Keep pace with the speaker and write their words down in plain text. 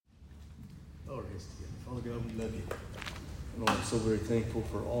hands together. Father God, we love you. Lord, I'm so very thankful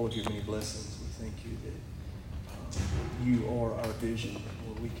for all of your many blessings. We thank you that you are our vision,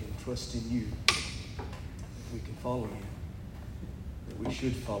 Lord. We can trust in you. We can follow you. That we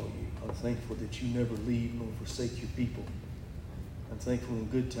should follow you. I'm thankful that you never leave nor forsake your people. I'm thankful in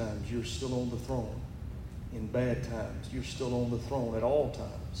good times you're still on the throne. In bad times, you're still on the throne at all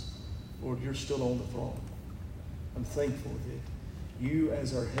times. Lord, you're still on the throne. I'm thankful that you,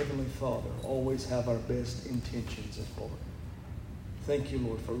 as our Heavenly Father, always have our best intentions at heart. Thank you,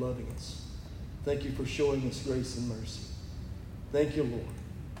 Lord, for loving us. Thank you for showing us grace and mercy. Thank you, Lord,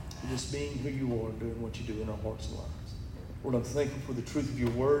 for just being who you are and doing what you do in our hearts and lives. Lord, I'm thankful for the truth of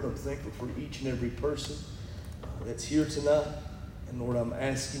your word. I'm thankful for each and every person that's here tonight. And Lord, I'm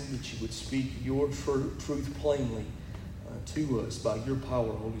asking that you would speak your truth plainly to us by your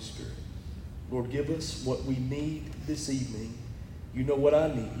power, Holy Spirit. Lord, give us what we need this evening. You know what I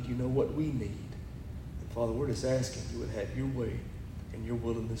need. You know what we need. And Father, we're just asking you would have your way and your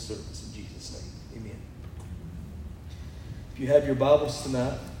will in this service. In Jesus' name, amen. If you have your Bibles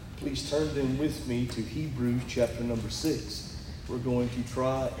tonight, please turn them with me to Hebrews chapter number 6. We're going to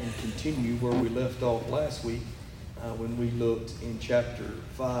try and continue where we left off last week when we looked in chapter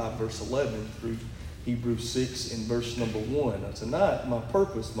 5, verse 11 through Hebrews 6 and verse number 1. Now tonight, my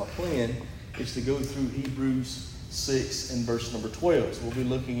plan is to go through Hebrews 6 and verse number 12. So we'll be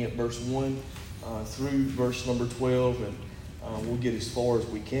looking at verse 1 through verse number 12, and we'll get as far as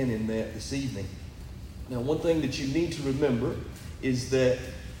we can in that this evening. Now, one thing that you need to remember is that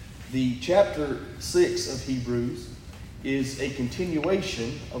the chapter 6 of Hebrews is a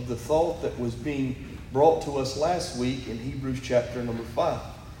continuation of the thought that was being brought to us last week in Hebrews chapter number 5.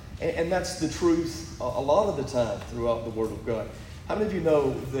 And that's the truth a lot of the time throughout the Word of God. How many of you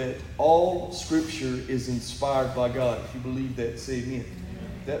know that all Scripture is inspired by God? If you believe that, say amen.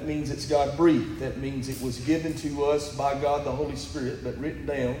 That means it's God-breathed. That means it was given to us by God the Holy Spirit, but written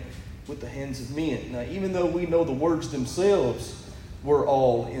down with the hands of men. Now, even though we know the words themselves were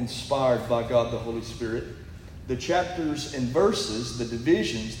all inspired by God the Holy Spirit, the chapters and verses, the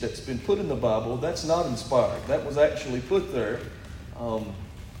divisions that's been put in the Bible, that's not inspired. That was actually put there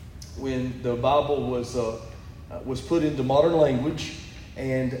when the Bible was put into modern language,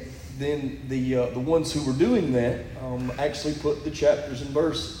 and then the ones who were doing that actually put the chapters and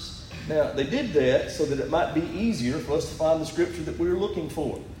verses. Now, they did that so that it might be easier for us to find the Scripture that we were looking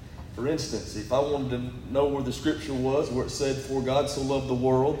for. For instance, if I wanted to know where the Scripture was, where it said, "For God so loved the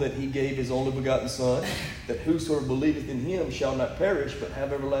world that he gave his only begotten Son, that whosoever believeth in him shall not perish but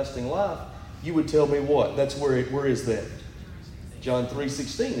have everlasting life," you would tell me what? That's where is that? John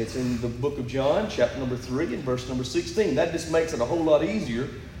 3:16. It's in the book of John, chapter number 3 and verse number 16. That just makes it a whole lot easier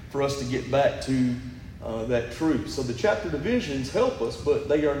for us to get back to that truth. So the chapter divisions help us, but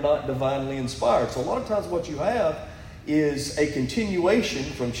they are not divinely inspired. So a lot of times what you have is a continuation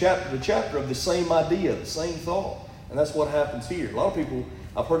from chapter to chapter of the same idea, the same thought. And that's what happens here. A lot of people,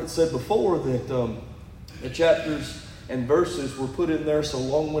 I've heard it said before that the chapters and verses were put in there so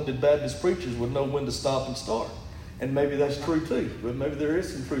long-winded Baptist preachers would know when to stop and start. And maybe that's true too. But maybe there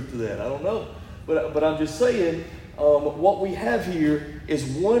is some truth to that. I don't know. But I'm just saying, what we have here is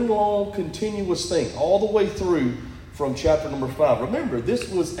one long continuous thing all the way through from chapter number 5. Remember, this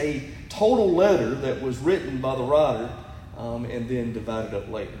was a total letter that was written by the writer and then divided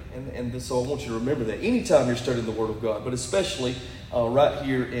up later. And so I want you to remember that anytime you're studying the Word of God, but especially right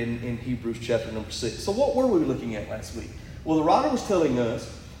here in Hebrews chapter number 6. So what were we looking at last week? Well, the writer was telling us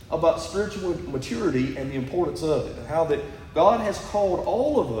about spiritual maturity and the importance of it, and how that God has called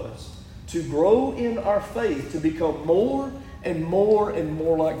all of us to grow in our faith to become more and more and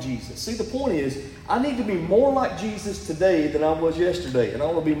more like Jesus. See, the point is, I need to be more like Jesus today than I was yesterday. And I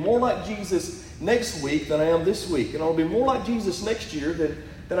want to be more like Jesus next week than I am this week. And I want to be more like Jesus next year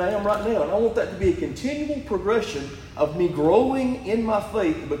than I am right now. And I want that to be a continual progression of me growing in my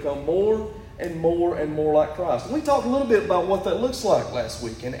faith to become more and more and more like Christ. And we talked a little bit about what that looks like last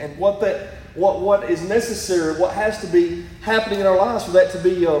week, and what is necessary, what has to be happening in our lives for that to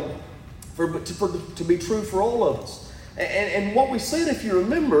be to be true for all of us. And what we said, if you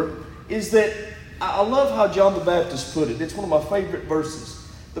remember, is that I love how John the Baptist put it. It's one of my favorite verses.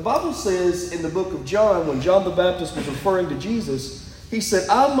 The Bible says in the book of John, when John the Baptist was referring to Jesus, he said,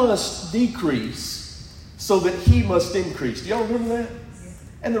 "I must decrease so that he must increase." Do y'all remember that?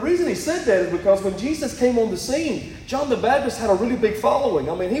 And the reason he said that is because when Jesus came on the scene, John the Baptist had a really big following.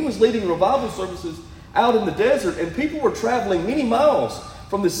 I mean, he was leading revival services out in the desert, and people were traveling many miles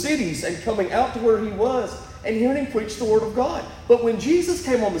from the cities and coming out to where he was and hearing him preach the Word of God. But when Jesus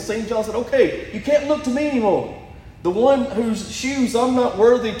came on the scene, John said, "Okay, you can't look to me anymore. The one whose shoes I'm not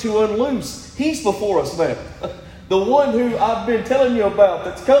worthy to unloose, he's before us now. The one who I've been telling you about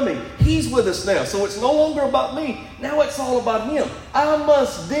that's coming, he's with us now. So it's no longer about me. Now it's all about him. I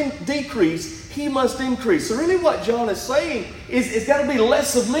must decrease. He must increase. So really what John is saying is it's got to be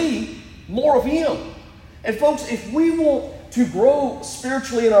less of me, more of him. And folks, if we want to grow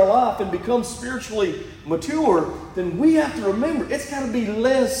spiritually in our life and become spiritually mature, then we have to remember it's got to be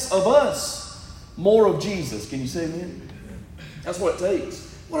less of us, more of Jesus. Can you say amen? That's what it takes.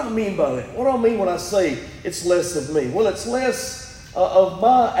 What do I mean by that? What do I mean when I say it's less of me? Well, it's less of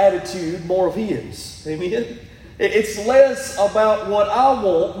my attitude, more of his. Amen? It's less about what I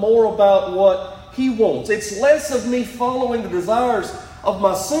want, more about what he wants. It's less of me following the desires of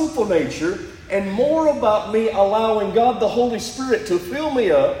my sinful nature and more about me allowing God the Holy Spirit to fill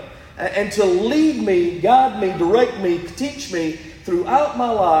me up and to lead me, guide me, direct me, teach me throughout my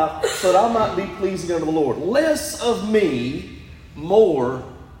life so that I might be pleasing unto the Lord. Less of me, more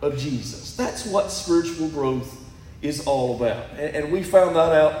of Jesus. That's what spiritual growth is all about. And we found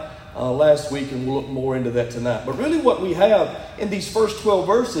that out last week, and we'll look more into that tonight. But really what we have in these first 12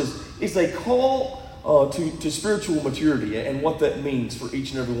 verses is a call to spiritual maturity and what that means for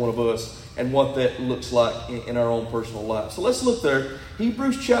each and every one of us and what that looks like in our own personal life. So let's look there.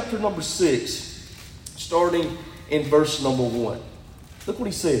 Hebrews chapter number 6, starting in verse number 1. Look what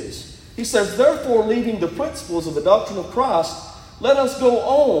he says. He says, "Therefore, leaving the principles of the doctrine of Christ, let us go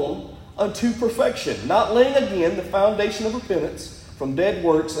on unto perfection, not laying again the foundation of repentance from dead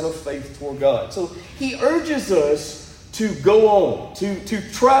works and of faith toward God." So he urges us to go on,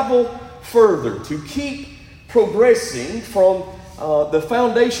 to travel further, to keep progressing from the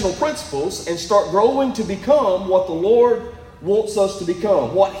foundational principles and start growing to become what the Lord wants us to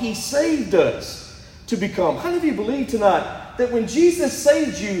become, what he saved us to become. How many of you believe tonight that when Jesus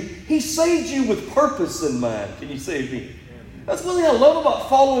saved you, he saved you with purpose in mind? Can you say amen? That's one thing I love about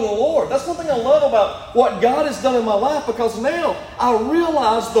following the Lord. That's one thing I love about what God has done in my life, because now I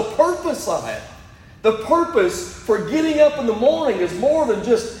realize the purpose I have. The purpose for getting up in the morning is more than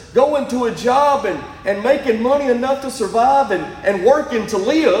just going to a job and making money enough to survive and working to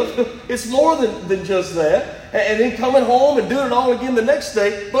live. It's more than just that. And then coming home and doing it all again the next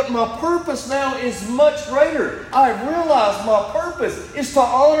day. But my purpose now is much greater. I realize my purpose is to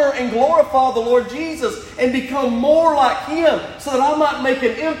honor and glorify the Lord Jesus and become more like him so that I might make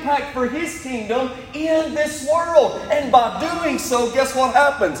an impact for his kingdom in this world. And by doing so, guess what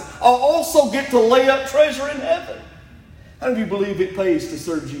happens? I'll also get to lay up treasure in heaven. How many of you believe it pays to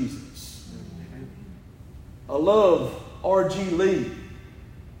serve Jesus? I love R.G. Lee.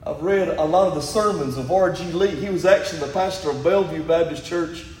 I've read a lot of the sermons of R.G. Lee. He was actually the pastor of Bellevue Baptist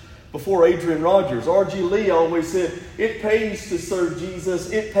Church before Adrian Rogers. R.G. Lee always said, it pays to serve Jesus.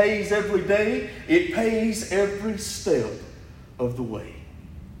 It pays every day. It pays every step of the way.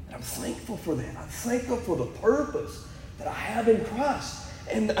 And I'm thankful for that. I'm thankful for the purpose that I have in Christ.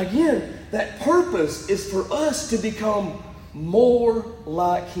 And again, that purpose is for us to become more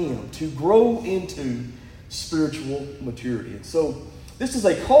like him, to grow into spiritual maturity. And so this is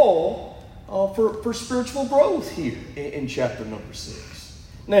a call for spiritual growth here in chapter number 6.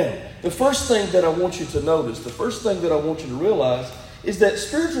 Now, the first thing that I want you to notice, the first thing that I want you to realize is that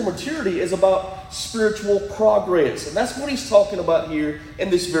spiritual maturity is about spiritual progress. And that's what he's talking about here in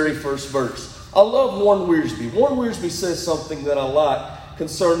this very first verse. I love Warren Wiersbe. Warren Wiersbe says something that I like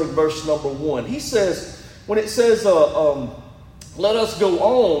concerning verse number 1. He says, when it says, let us go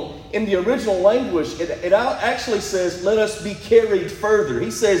on, in the original language, it actually says, let us be carried further.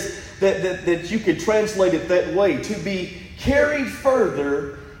 He says that you could translate it that way, to be carried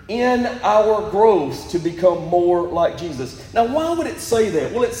further in our growth to become more like Jesus. Now, why would it say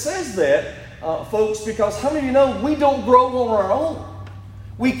that? Well, it says that, folks, because how many of you know we don't grow on our own?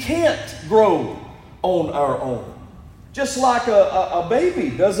 We can't grow on our own. Just like a baby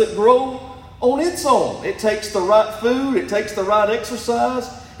doesn't grow on its own. It takes the right food. It takes the right exercise.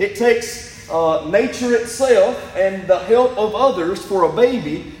 It takes nature itself and the help of others for a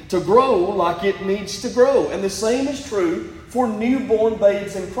baby to grow like it needs to grow. And the same is true for newborn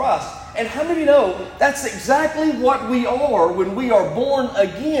babes in Christ. And how many of you know that's exactly what we are when we are born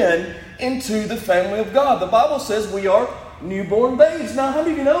again into the family of God? The Bible says we are newborn babes. Now, how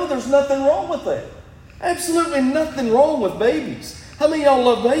many of you know there's nothing wrong with that? Absolutely nothing wrong with babies. How many of y'all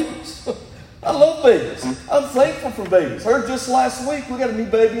love babies? I love babies. I'm thankful for babies. Heard just last week, we got a new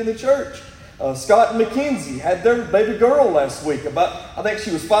baby in the church. Scott and Mackenzie had their baby girl last week. I think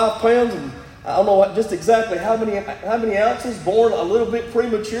she was 5 pounds and I don't know just exactly how many ounces. Born a little bit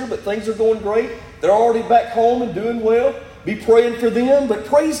premature, but things are going great. They're already back home and doing well. Be praying for them, but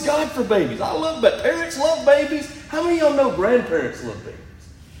praise God for babies. I love that. Parents love babies. How many of y'all know grandparents love babies?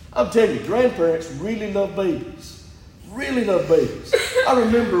 I'm telling you, grandparents really love babies. Really love babies. I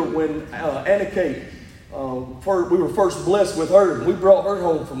remember when Anna Kate, we were first blessed with her, and we brought her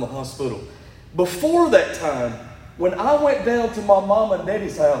home from the hospital. Before that time, when I went down to my mom and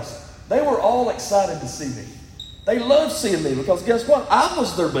daddy's house, they were all excited to see me. They loved seeing me because guess what? I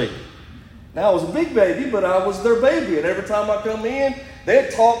was their baby. Now, I was a big baby, but I was their baby. And every time I come in,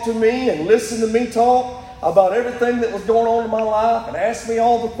 they'd talk to me and listen to me talk about everything that was going on in my life and ask me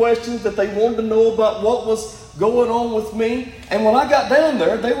all the questions that they wanted to know about what was going on with me. And when I got down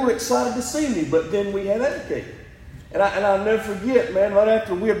there, they were excited to see me. But then we had Anna Kate. And I'll never forget, man, right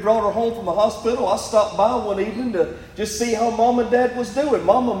after we had brought her home from the hospital, I stopped by one evening to just see how Mom and Dad was doing.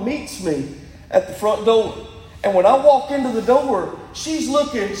 Mama meets me at the front door. And when I walk into the door, she's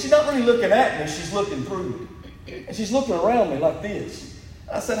not really looking at me, she's looking through me. And she's looking around me like this.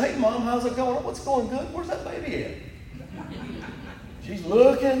 I said, "Hey, Mom, how's it going? What's going good? Where's that baby at?" She's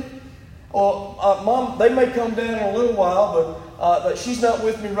looking. Mom, they may come down in a little while, but she's not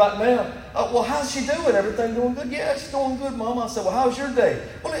with me right now. Well, how's she doing? Everything going good? Yeah, she's going good, Mom. I said, "Well, how's your day?"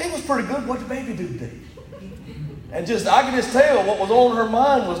 "Well, it was pretty good. What did the baby do today?" And I could just tell what was on her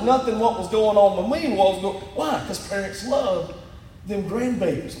mind was nothing what was going on with me. Why? Because parents love them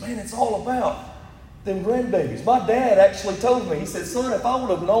grandbabies. Man, it's all about them grandbabies. My dad actually told me, he said, "Son, if I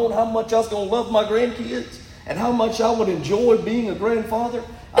would have known how much I was going to love my grandkids and how much I would enjoy being a grandfather,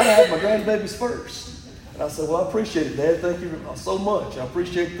 I'd have had my grandbabies first." And I said, "Well, I appreciate it, Dad. Thank you so much. I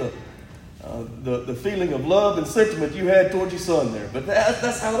appreciate the feeling of love and sentiment you had towards your son there." But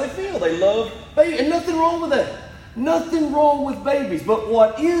that's how they feel. They love babies. And nothing wrong with that. Nothing wrong with babies. But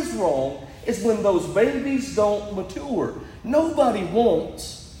what is wrong is when those babies don't mature. Nobody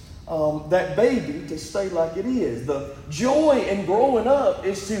wants that baby to stay like it is. The joy in growing up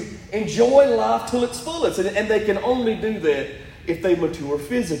is to enjoy life till its fullest. And they can only do that if they mature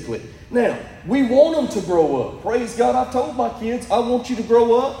physically. Now, we want them to grow up. Praise God, I've told my kids, I want you to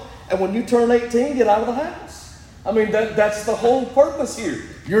grow up, and when you turn 18, get out of the house. I mean, that's the whole purpose here.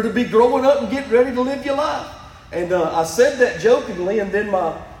 You're to be growing up and get ready to live your life. And I said that jokingly, and then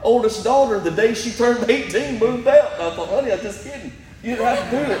my oldest daughter, the day she turned 18, moved out. And I thought, "Honey, I'm just kidding. You don't have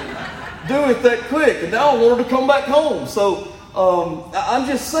to do it that quick." And now I want her to come back home. So I'm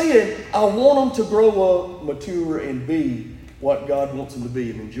just saying, I want them to grow up, mature, and be what God wants them to be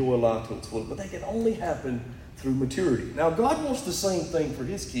and enjoy life till it's full. But that can only happen through maturity. Now, God wants the same thing for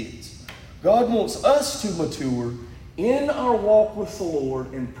His kids. God wants us to mature in our walk with the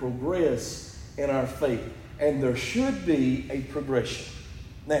Lord and progress in our faith. And there should be a progression.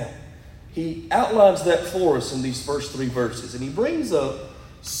 Now, He outlines that for us in these first 3 verses. And He brings up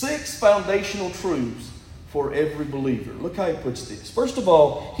 6 foundational truths for every believer. Look how He puts this. First of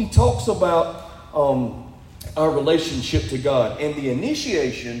all, He talks about our relationship to God and the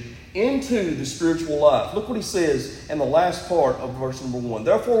initiation into the spiritual life. Look what He says in the last part of verse number 1.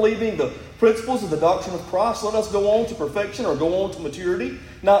 "Therefore, leaving the principles of the doctrine of Christ, let us go on to perfection," or go on to maturity,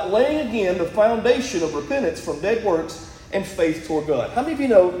 "not laying again the foundation of repentance from dead works and faith toward God." How many of you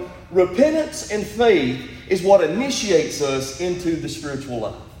know repentance and faith is what initiates us into the spiritual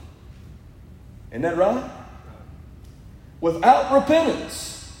life? Isn't that right? Without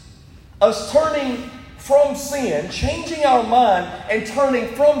repentance, us turning from sin, changing our mind and turning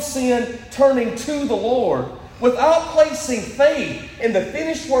from sin, turning to the Lord, without placing faith in the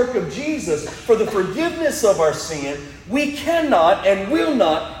finished work of Jesus for the forgiveness of our sin, we cannot and will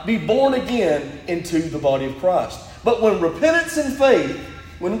not be born again into the body of Christ. But when repentance and faith,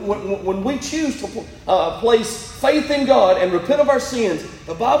 when we choose to place faith in God and repent of our sins,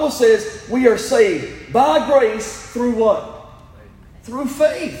 the Bible says we are saved by grace through what? Through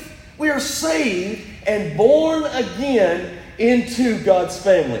faith. We are saved and born again into God's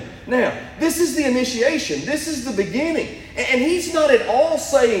family. Now, this is the initiation. This is the beginning. And He's not at all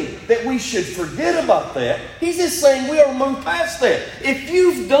saying that we should forget about that. He's just saying we are moved past that. If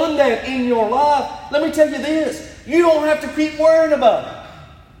you've done that in your life, let me tell you this. You don't have to keep worrying about it.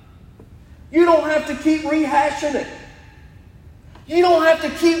 You don't have to keep rehashing it. You don't have to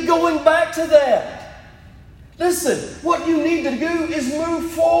keep going back to that. Listen, what you need to do is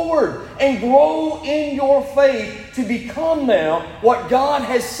move forward and grow in your faith to become now what God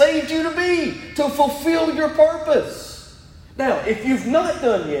has saved you to be, to fulfill your purpose. Now, if you've not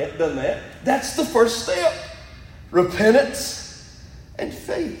done that, that's the first step. Repentance and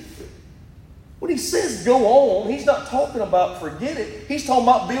faith. When He says go on, He's not talking about forget it. He's talking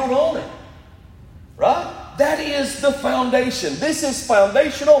about build on it. Right? That is the foundation. This is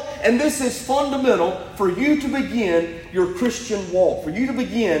foundational and this is fundamental for you to begin your Christian walk, for you to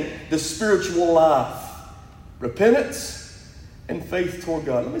begin the spiritual life. repentance and faith toward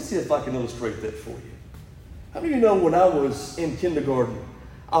God. Let me see if I can illustrate that for you. How many of you know when I was in kindergarten,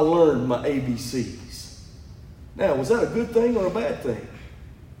 I learned my ABCs? Now, was that a good thing or a bad thing?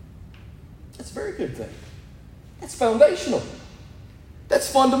 That's a very good thing. That's foundational.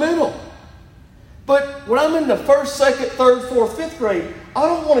 That's fundamental. But when I'm in the first, second, third, fourth, fifth grade, I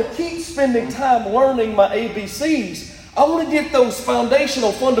don't want to keep spending time learning my ABCs. I want to get those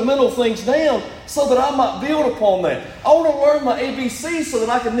foundational, fundamental things down so that I might build upon that. I want to learn my ABCs so that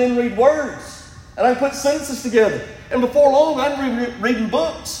I can then read words and I can put sentences together. And before long, I'm reading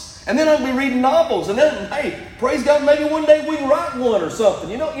books. And then I'll be reading novels. And then, hey, praise God, maybe one day we can write one or something.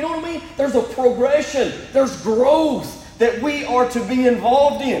 You know what I mean? There's a progression. There's growth that we are to be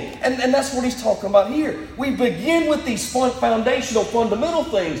involved in. And that's what he's talking about here. We begin with these foundational, fundamental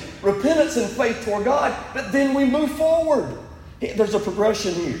things, repentance and faith toward God, but then we move forward. There's a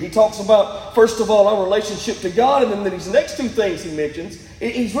progression here. He talks about, first of all, our relationship to God, and then these next two things he mentions,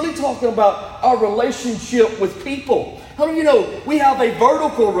 he's really talking about our relationship with people. How do you know we have a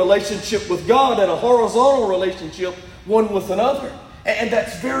vertical relationship with God and a horizontal relationship one with another? And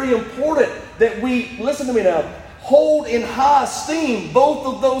that's very important that we, listen to me now, hold in high esteem both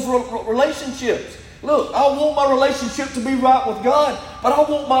of those relationships. Look, I want my relationship to be right with God, but I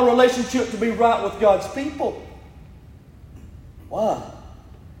want my relationship to be right with God's people. Why?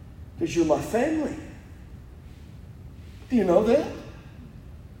 Because you're my family. Do you know that?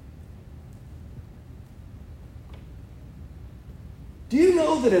 Do you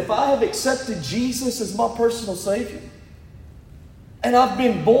know that if I have accepted Jesus as my personal Savior, and I've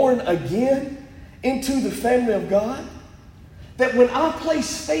been born again into the family of God, that when I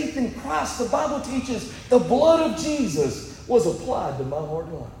place faith in Christ, the Bible teaches the blood of Jesus was applied to my heart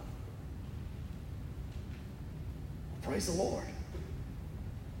and life. Praise the Lord.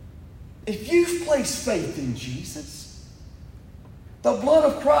 If you've placed faith in Jesus, the blood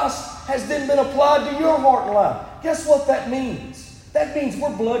of Christ has then been applied to your heart and life. Guess what that means? That means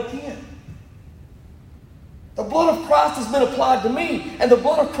we're blood kin. The blood of Christ has been applied to me, and the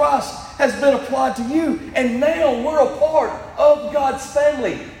blood of Christ has been applied to you. And now we're a part of God's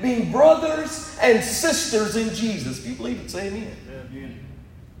family, being brothers and sisters in Jesus. If you believe it, say amen. Amen.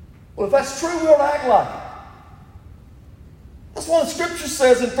 Well, if that's true, we ought to act like it. That's why the Scripture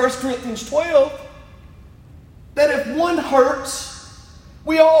says in 1 Corinthians 12 that if one hurts,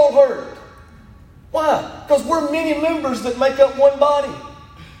 we all hurt. Why? Because we're many members that make up one body.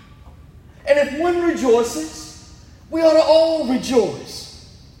 And if one rejoices, we ought to all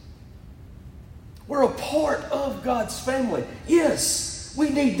rejoice. We're a part of God's family. Yes, we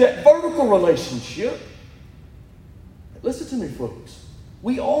need that vertical relationship. Listen to me, folks.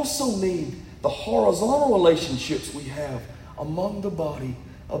 We also need the horizontal relationships we have among the body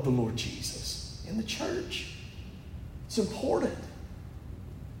of the Lord Jesus in the church. It's important.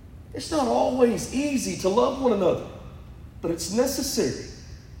 It's not always easy to love one another, but it's necessary.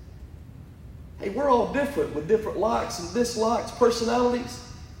 Hey, we're all different with different likes and dislikes, personalities.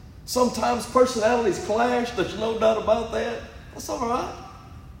 Sometimes personalities clash. There's no doubt about that. That's all right.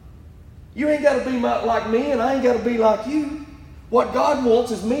 You ain't got to be like me, and I ain't got to be like you. What God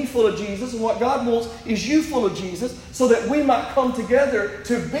wants is me full of Jesus, and what God wants is you full of Jesus, so that we might come together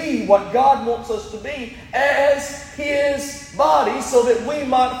to be what God wants us to be as His body, so that we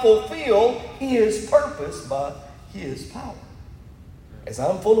might fulfill His purpose by His power. As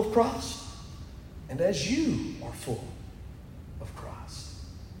I'm full of Christ, and as you are full of Christ.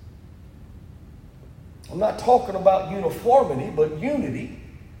 I'm not talking about uniformity, but unity,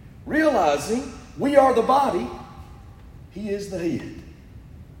 realizing we are the body. He is the head.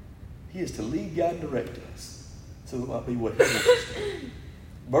 He is to lead, guide, and direct us. So it might be what He wants us to do.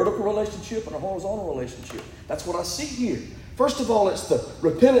 Vertical relationship and a horizontal relationship. That's what I see here. First of all, it's the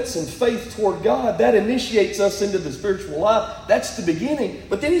repentance and faith toward God. That initiates us into the spiritual life. That's the beginning.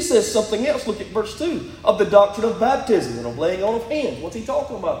 But then he says something else. Look at verse 2 of the doctrine of baptism and of laying on of hands. What's he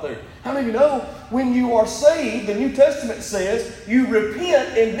talking about there? How many of you know when you are saved, the New Testament says you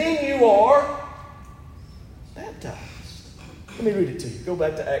repent and then you are baptized. Let me read it to you. Go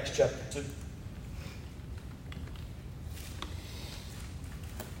back to Acts chapter 2.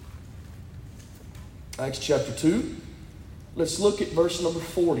 Acts chapter 2. Let's look at verse number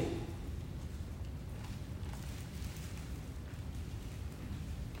 40.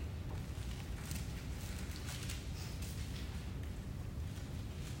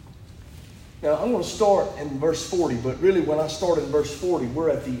 Now, I'm going to start in verse 40, but really when I start in verse 40, we're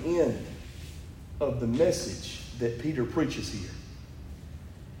at the end of the message that Peter preaches here.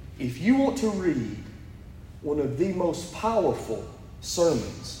 If you want to read one of the most powerful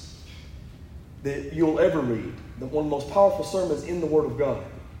sermons that you'll ever read, one of the most powerful sermons in the Word of God.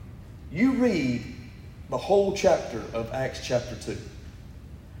 You read the whole chapter of Acts chapter 2.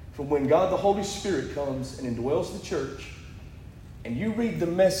 From when God the Holy Spirit comes and indwells the church, and you read the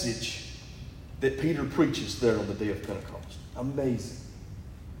message that Peter preaches there on the day of Pentecost. Amazing.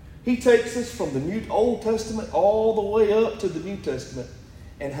 He takes us from the Old Testament all the way up to the New Testament,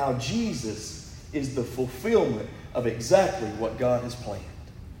 and how Jesus is the fulfillment of exactly what God has planned.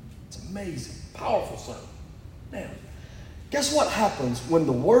 It's amazing. Powerful sermon. Now, guess what happens when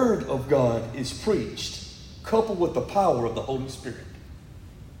the Word of God is preached, coupled with the power of the Holy Spirit?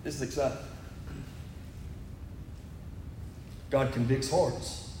 This is exciting. God convicts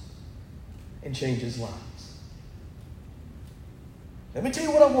hearts and changes lives. Let me tell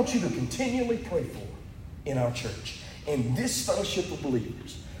you what I want you to continually pray for in our church, in this fellowship of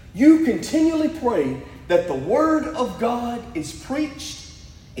believers. You continually pray that the Word of God is preached,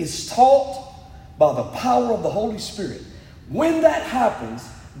 is taught by the power of the Holy Spirit. When that happens,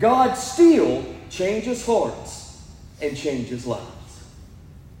 God still changes hearts and changes lives.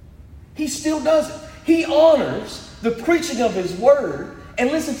 He still does it. He honors the preaching of His Word. And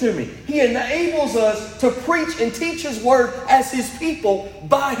listen to me, He enables us to preach and teach His Word as His people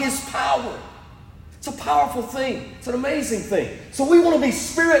by His power. It's a powerful thing. It's an amazing thing. So we want to be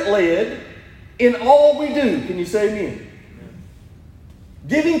Spirit-led in all we do. Can you say amen? Amen.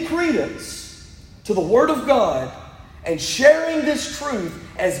 Giving credence to the Word of God and sharing this truth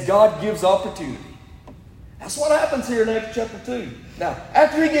as God gives opportunity. That's what happens here in Acts chapter 2. Now,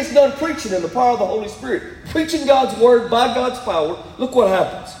 after he gets done preaching in the power of the Holy Spirit, preaching God's Word by God's power, look what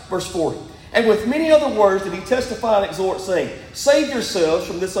happens. Verse 40. And with many other words did he testify and exhort, saying, save yourselves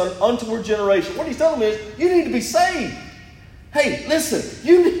from this untoward generation. What he's telling them is, you need to be saved. Hey, listen,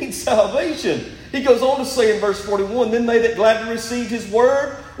 you need salvation. He goes on to say in verse 41, then they that gladly received his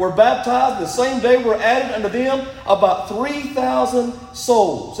word were baptized. The same day were added unto them about 3,000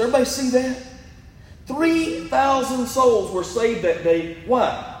 souls. Everybody see that? 3,000 souls were saved that day.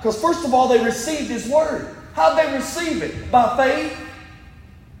 Why? Because first of all, they received his word. How'd they receive it? By faith.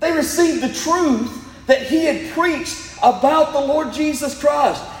 They received the truth that he had preached about the Lord Jesus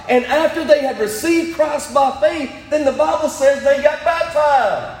Christ. And after they had received Christ by faith, then the Bible says they got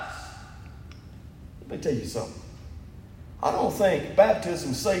baptized. Let me tell you something. I don't think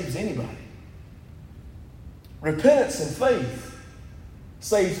baptism saves anybody. Repentance and faith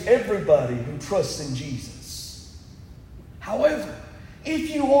saves everybody who trusts in Jesus. However,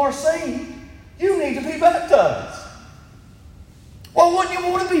 if you are saved, you need to be baptized. Well, wouldn't you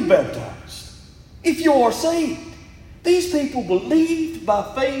want to be baptized if you are saved? These people believed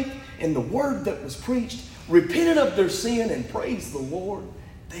by faith in the word that was preached, repented of their sin, and praised the Lord.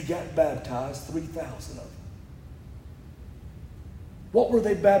 They got baptized, 3,000 of them. What were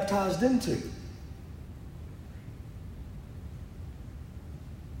they baptized into?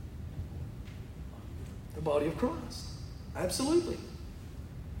 The body of Christ. Absolutely.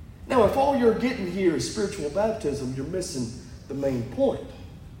 Now, if all you're getting here is spiritual baptism, you're missing the main point.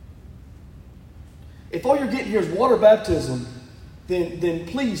 If all you're getting here is water baptism, then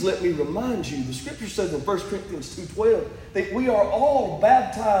please let me remind you, the scripture says in 1 Corinthians 2:12 that we are all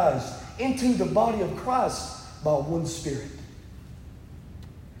baptized into the body of Christ by one Spirit.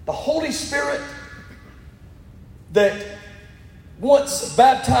 The Holy Spirit that once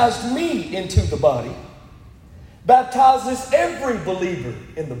baptized me into the body baptizes every believer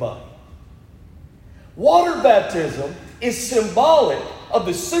in the body. Water baptism is symbolic of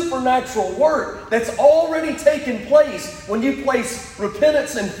the supernatural work that's already taken place when you place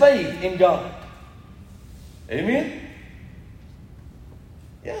repentance and faith in God. Amen?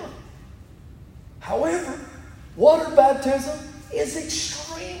 Yeah. However, water baptism is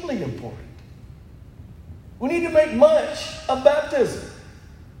extremely important. We need to make much of baptism.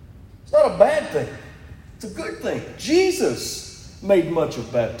 It's not a bad thing. It's a good thing. Jesus made much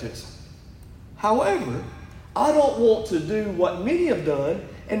of baptism. However, I don't want to do what many have done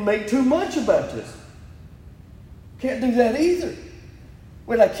and make too much of baptism. Can't do that either.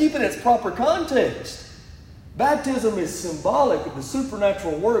 When I keep it in its proper context. Baptism is symbolic of the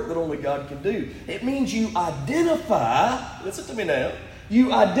supernatural work that only God can do. It means you identify, listen to me now,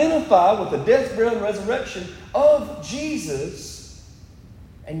 you identify with the death, burial, and resurrection of Jesus,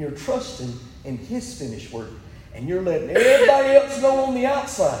 and you're trusting in his finished work. And you're letting everybody else know on the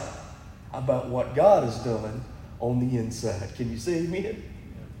outside about what God has done on the inside. Can you say amen?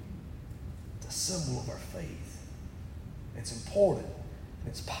 It's a symbol of our faith. It's important.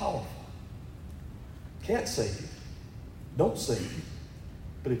 It's powerful. Can't save you. Don't save you.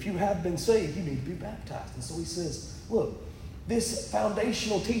 But if you have been saved, you need to be baptized. And so he says, look, this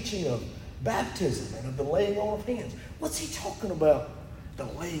foundational teaching of baptism and of the laying on of hands. What's he talking about? The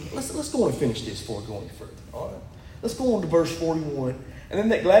laying. Let's go on and finish this before going further. All right. Let's go on to verse 41. And then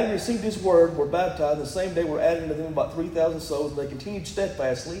that gladly received his word were baptized. The same day were added unto them about 3,000 souls. And they continued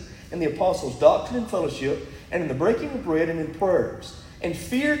steadfastly in the apostles' doctrine and fellowship, and in the breaking of bread and in prayers. And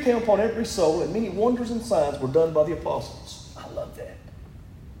fear came upon every soul, and many wonders and signs were done by the apostles. I love that.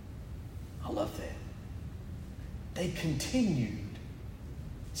 I love that. They continued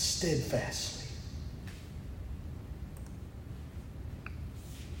steadfastly.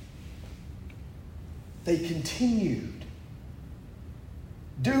 They continued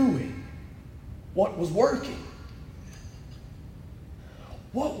doing what was working.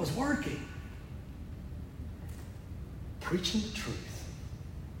 What was working? Preaching the truth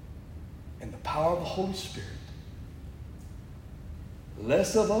and the power of the Holy Spirit.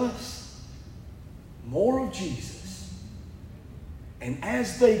 Less of us, more of Jesus. And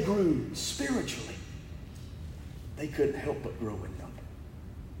as they grew spiritually, they couldn't help but grow in number.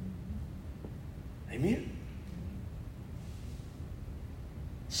 Amen?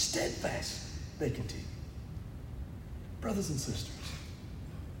 Steadfast, they continue. Brothers and sisters,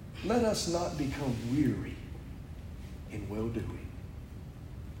 let us not become weary in well-doing.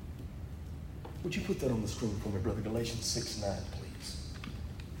 Would you put that on the screen for me, brother? Galatians 6:9, please.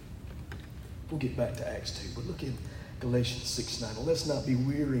 We'll get back to Acts 2, but look in Galatians 6:9. Let's not be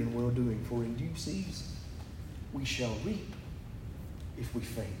weary in well-doing, for in due season we shall reap if we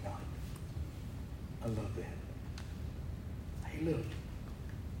faint not. I love that. Hey, look.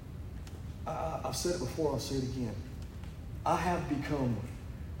 I've said it before, I'll say it again. I have become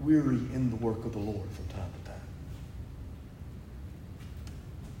weary in the work of the Lord from time to time.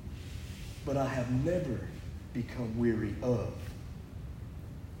 But I have never become weary of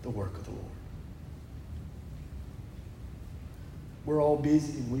the work of the Lord. We're all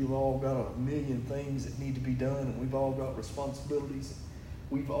busy and we've all got a million things that need to be done, and we've all got responsibilities.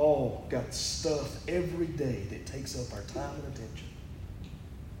 We've all got stuff every day that takes up our time and attention.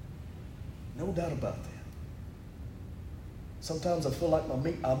 No doubt about that. Sometimes I feel like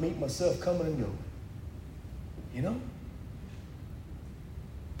I meet myself coming and going. You know?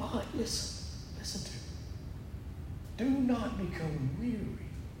 But listen to me. Do not become weary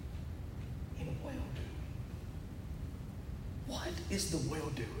in well-doing. What is the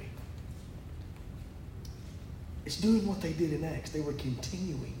well-doing? It's doing what they did in Acts. They were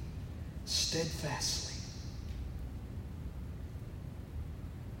continuing steadfastly.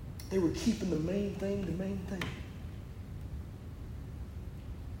 They were keeping the main thing.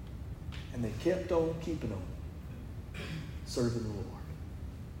 And they kept on keeping on, serving the Lord.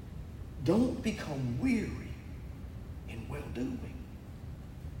 Don't become weary in well-doing.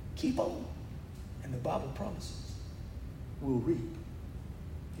 Keep on. And the Bible promises we'll reap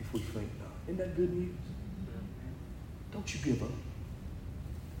if we faint not. Isn't that good news? Don't you give up.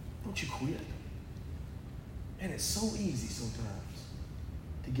 Don't you quit. And it's so easy sometimes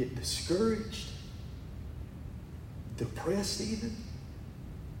to get discouraged, depressed even,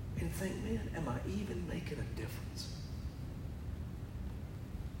 and think, man, am I even making a difference?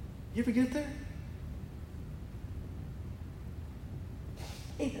 You ever get there?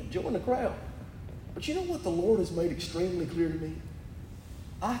 Man, join the crowd. But you know what the Lord has made extremely clear to me?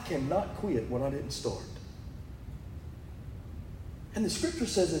 I cannot quit what I didn't start. And the scripture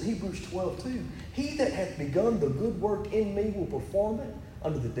says in Hebrews 12:2, he that hath begun the good work in me will perform it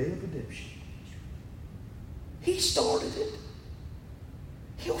unto the day of redemption. He started it.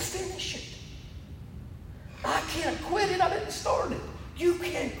 He'll finish it. I can't quit it. I didn't start it. You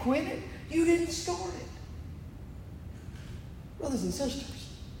can't quit it. You didn't start it. Brothers and sisters,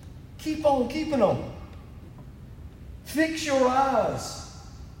 keep on keeping on. Fix your eyes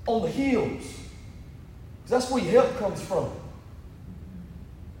on the hills, because that's where your help comes from.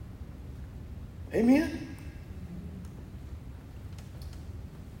 Amen?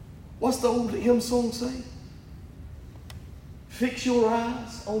 What's the old hymn song say? Fix your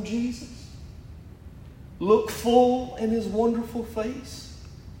eyes on Jesus. Look full in his wonderful face.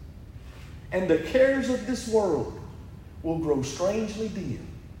 And the cares of this world will grow strangely dim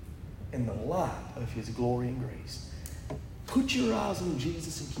in the light of his glory and grace. Put your eyes on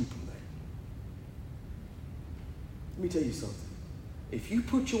Jesus and keep them there. Let me tell you something. If you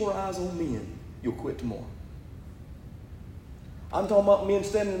put your eyes on men, you'll quit tomorrow. I'm talking about men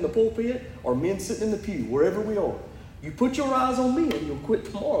standing in the pulpit or men sitting in the pew, wherever we are. You put your eyes on men, you'll quit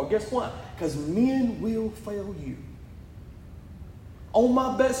tomorrow. Guess why? Because men will fail you. On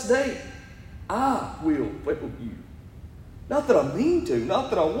my best day, I will fail you. Not that I mean to, not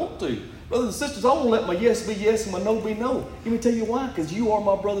that I want to. Brothers and sisters, I won't let my yes be yes and my no be no. Let me tell you why. Because you are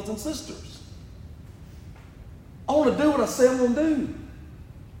my brothers and sisters. I want to do what I say I'm going to do.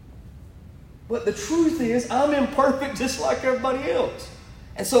 But the truth is, I'm imperfect just like everybody else.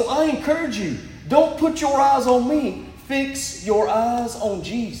 And so I encourage you, don't put your eyes on me. Fix your eyes on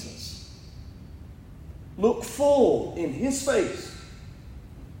Jesus. Look full in His face.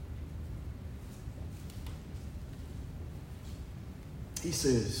 He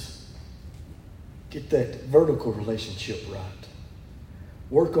says, get that vertical relationship right.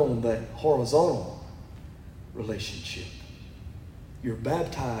 Work on that horizontal relationship. You're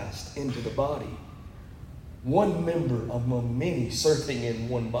baptized into the body. One member among many serving in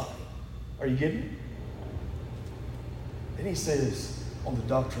one body. Are you getting it? Then he says on the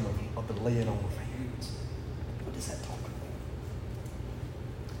doctrine of the laying on of hands. What does that talk about?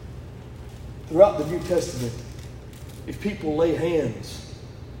 Throughout the New Testament, if people lay hands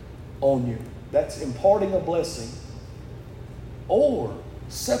on you, that's imparting a blessing or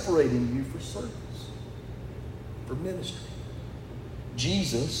separating you for service, for ministry.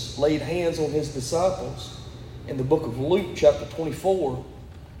 Jesus laid hands on His disciples in the book of Luke chapter 24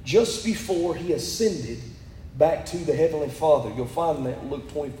 just before He ascended back to the Heavenly Father. You'll find that in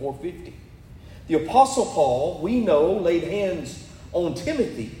Luke 24:50. The Apostle Paul, we know, laid hands on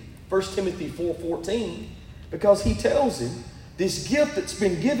Timothy, 1 Timothy 4:14, because he tells him, this gift that's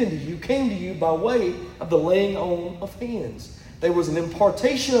been given to you came to you by way of the laying on of hands. There was an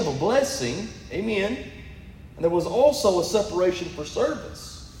impartation of a blessing, amen, and there was also a separation for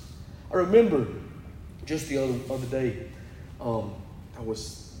service. I remember just the other day,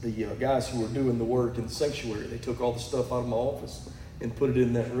 the guys who were doing the work in the sanctuary, they took all the stuff out of my office and put it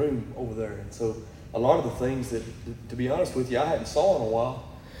in that room over there. And so a lot of the things that, to be honest with you, I hadn't saw in a while,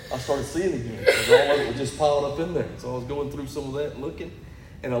 I started seeing again. Because all of it was just piled up in there. So I was going through some of that and looking.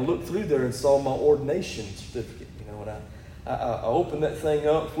 And I looked through there and saw my ordination certificate. You know, and I opened that thing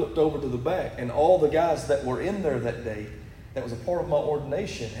up, flipped over to the back, and all the guys that were in there that day, that was a part of my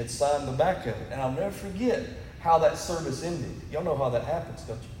ordination, had signed the back of it. And I'll never forget how that service ended. Y'all know how that happens,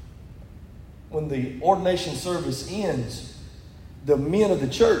 don't you? When the ordination service ends, the men of the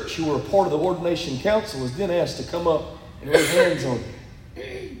church who were a part of the ordination council is then asked to come up and lay hands on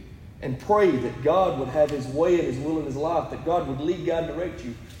you and pray that God would have His way and His will in His life, that God would lead, guide, and direct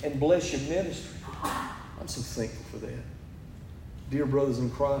you and bless your ministry. I'm so thankful for that. Dear brothers in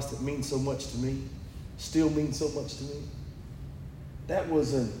Christ, it means so much to me, still means so much to me. That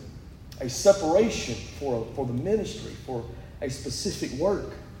was a separation for the ministry, for a specific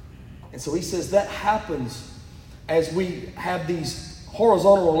work. And so he says that happens as we have these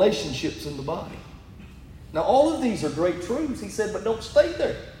horizontal relationships in the body. Now, all of these are great truths. He said, but don't stay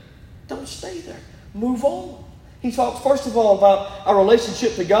there. Don't stay there. Move on. He talks, first of all, about our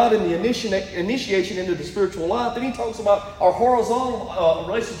relationship to God and the initiation into the spiritual life. Then he talks about our horizontal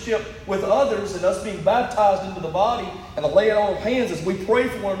relationship with others and us being baptized into the body and the laying on of hands as we pray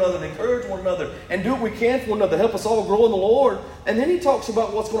for one another and encourage one another and do what we can for one another to help us all grow in the Lord. And then he talks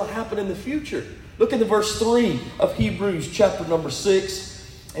about what's going to happen in the future. Look at the verse 3 of Hebrews chapter number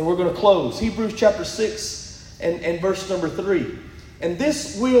 6, and we're going to close. Hebrews chapter 6 and verse number 3. And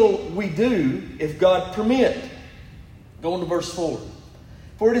this will we do if God permit. Go on to verse 4.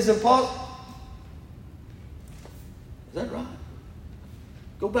 For it is impossible. Is that right?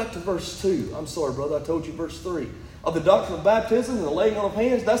 Go back to verse 2. I'm sorry, brother. I told you verse 3. Of the doctrine of baptism and the laying on of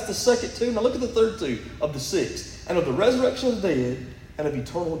hands, that's the second 2. Now look at the third 2 of the 6. And of the resurrection of the dead and of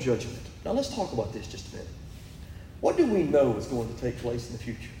eternal judgment. Now let's talk about this just a minute. What do we know is going to take place in the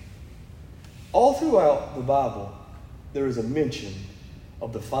future? All throughout the Bible, there is a mention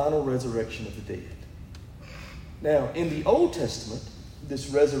of the final resurrection of the dead. Now, in the Old Testament, this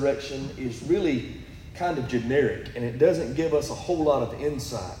resurrection is really kind of generic, and it doesn't give us a whole lot of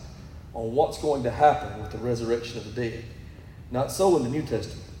insight on what's going to happen with the resurrection of the dead. Not so in the New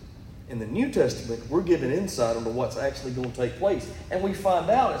Testament. In the New Testament, we're given insight into what's actually going to take place. And we find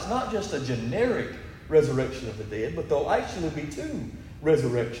out it's not just a generic resurrection of the dead, but there'll actually be 2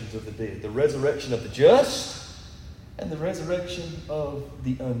 resurrections of the dead. The resurrection of the just and the resurrection of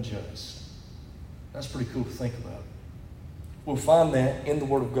the unjust. That's pretty cool to think about. We'll find that in the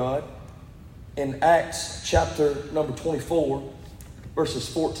Word of God in Acts chapter number 24, verses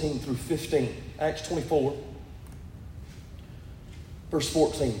 14 through 15. Acts 24, verse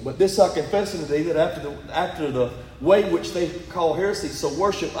 14. But this I confess unto thee, that after the way which they call heresy, so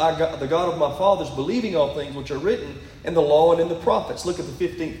worship I God, the God of my fathers, believing all things which are written in the law and in the prophets. Look at the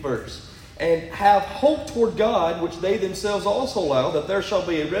 15th verse. And have hope toward God, which they themselves also allow, that there shall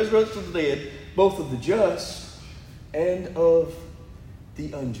be a resurrection of the dead, both of the just and of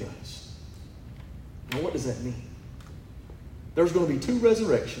the unjust. Now, what does that mean? There's going to be 2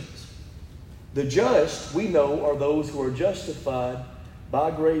 resurrections. The just, we know, are those who are justified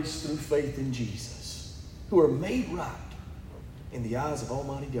by grace through faith in Jesus, who are made right in the eyes of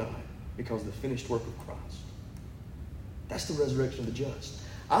Almighty God because of the finished work of Christ. That's the resurrection of the just.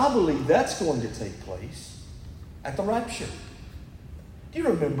 I believe that's going to take place at the rapture. Do you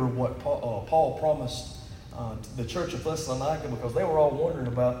remember what Paul promised the church of Thessalonica? Because they were all wondering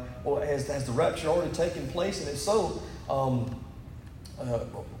about, well, has the rapture already taken place? And if so,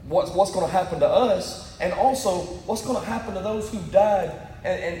 what's going to happen to us? And also, what's going to happen to those who died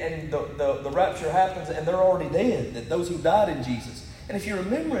and the rapture happens and they're already dead, that those who died in Jesus. And if you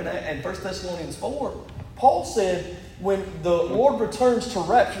remember in 1 Thessalonians 4, Paul said when the Lord returns to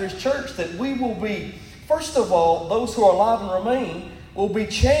rapture His church that we will be, first of all, those who are alive and remain will be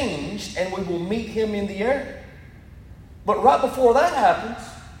changed and we will meet Him in the air. But right before that happens,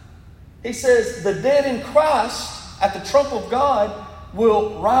 he says the dead in Christ at the trump of God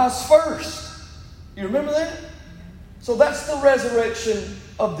will rise first. You remember that? So that's the resurrection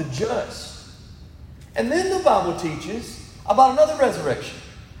of the just. And then the Bible teaches about another resurrection,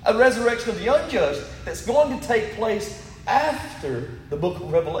 a resurrection of the unjust that's going to take place after the book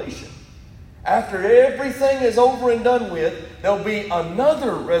of Revelation. After everything is over and done with, there'll be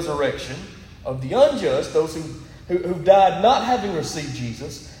another resurrection of the unjust, those who died not having received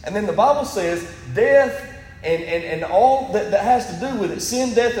Jesus. And then the Bible says death and all that has to do with it,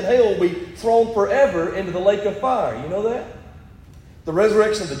 sin, death, and hell, will be thrown forever into the lake of fire. You know that? The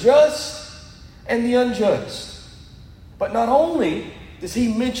resurrection of the just and the unjust. But not only does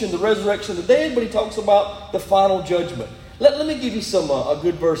he mention the resurrection of the dead, but he talks about the final judgment. Let me give you a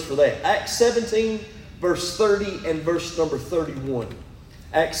good verse for that. Acts 17, verse 30 and verse number 31.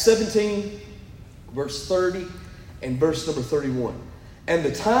 Acts 17, verse 30 and verse number 31. And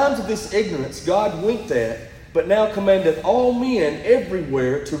the times of this ignorance God winked at, but now commandeth all men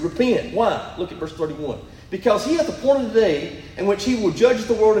everywhere to repent. Why? Look at verse 31. Because he hath appointed a day in which he will judge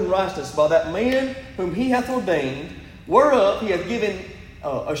the world in righteousness by that man whom he hath ordained, whereof he hath given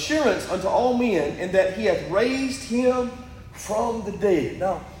assurance unto all men, and that he hath raised him from the dead.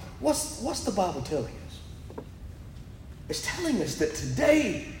 Now, what's the Bible telling us? It's telling us that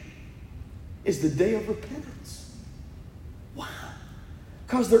today is the day of repentance. Why?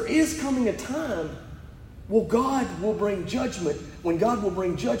 Because there is coming a time when God will bring judgment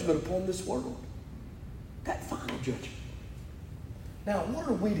upon this world. That final judgment. Now, what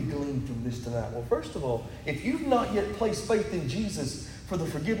are we to glean from this tonight? Well, first of all, if you've not yet placed faith in Jesus for the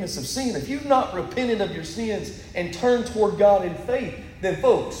forgiveness of sin, if you've not repented of your sins and turned toward God in faith, then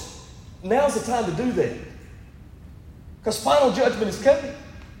folks, now's the time to do that. Because final judgment is coming.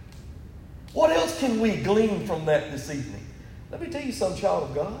 What else can we glean from that this evening? Let me tell you something, child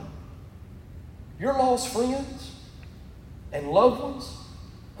of God. Your lost friends and loved ones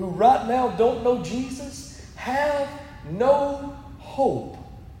who right now don't know Jesus have no hope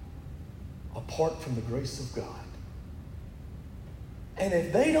apart from the grace of God. And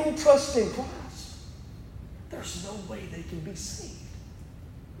if they don't trust in Christ, there's no way they can be saved.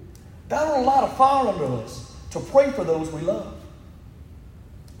 That'll light a fire under us to pray for those we love.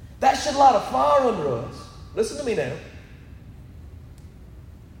 That should light a fire under us. Listen to me now.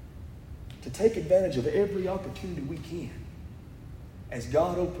 To take advantage of every opportunity we can as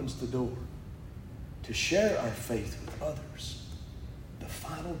God opens the door to share our faith with others. The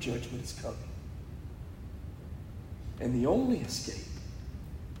final judgment is coming. And the only escape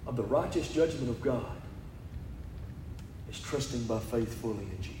of the righteous judgment of God is trusting by faith fully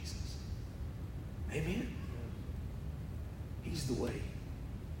in Jesus. Amen? He's the way.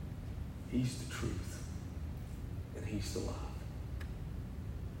 He's the truth. And He's the life.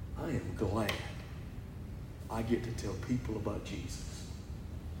 I am glad I get to tell people about Jesus.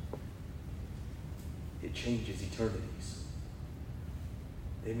 It changes eternities.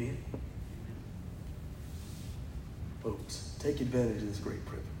 Amen? Folks, take advantage of this great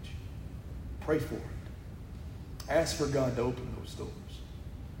privilege. Pray for it. Ask for God to open those doors.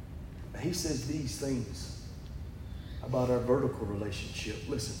 Now, He says these things about our vertical relationship.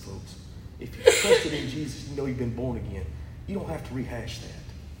 Listen, folks, if you trusted in Jesus, you know you've been born again. You don't have to rehash that.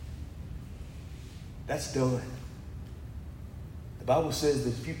 That's done. The Bible says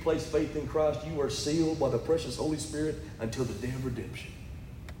that if you place faith in Christ, you are sealed by the precious Holy Spirit until the day of redemption.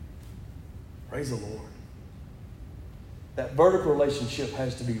 Praise the Lord. That vertical relationship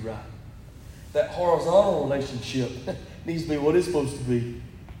has to be right. That horizontal relationship needs to be what it's supposed to be.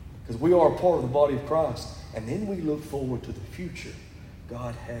 Because we are a part of the body of Christ. And then we look forward to the future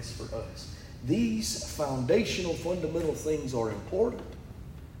God has for us. These foundational, fundamental things are important.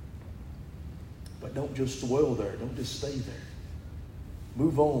 But don't just dwell there. Don't just stay there.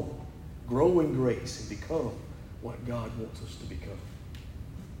 Move on. grow in grace and become what God wants us to become.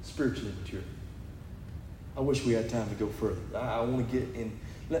 Spiritually mature. I wish we had time to go further. I want to get in.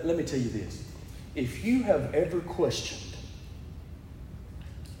 Let me tell you this. If you have ever questioned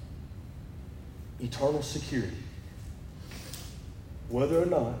eternal security, whether or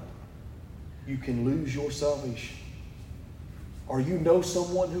not you can lose your salvation, or you know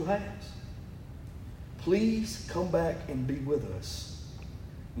someone who has, please come back and be with us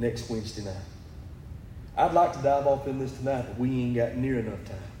next Wednesday night. I'd like to dive off in this tonight, but we ain't got near enough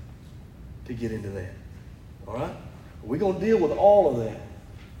time to get into that. All right? We're going to deal with all of that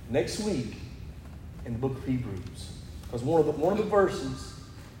next week in the book of Hebrews. Because one of the verses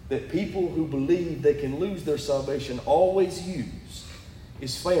that people who believe they can lose their salvation always use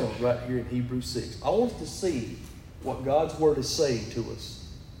is found right here in Hebrews 6. I want us to see what God's Word is saying to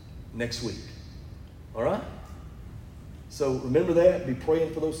us next week. All right? So remember that. Be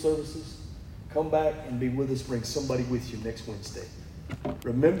praying for those services. Come back and be with us. Bring somebody with you next Wednesday.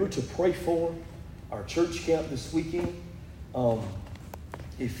 Remember to pray for our church camp this weekend.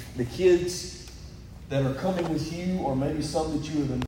 If the kids that are coming with you, or maybe some that you have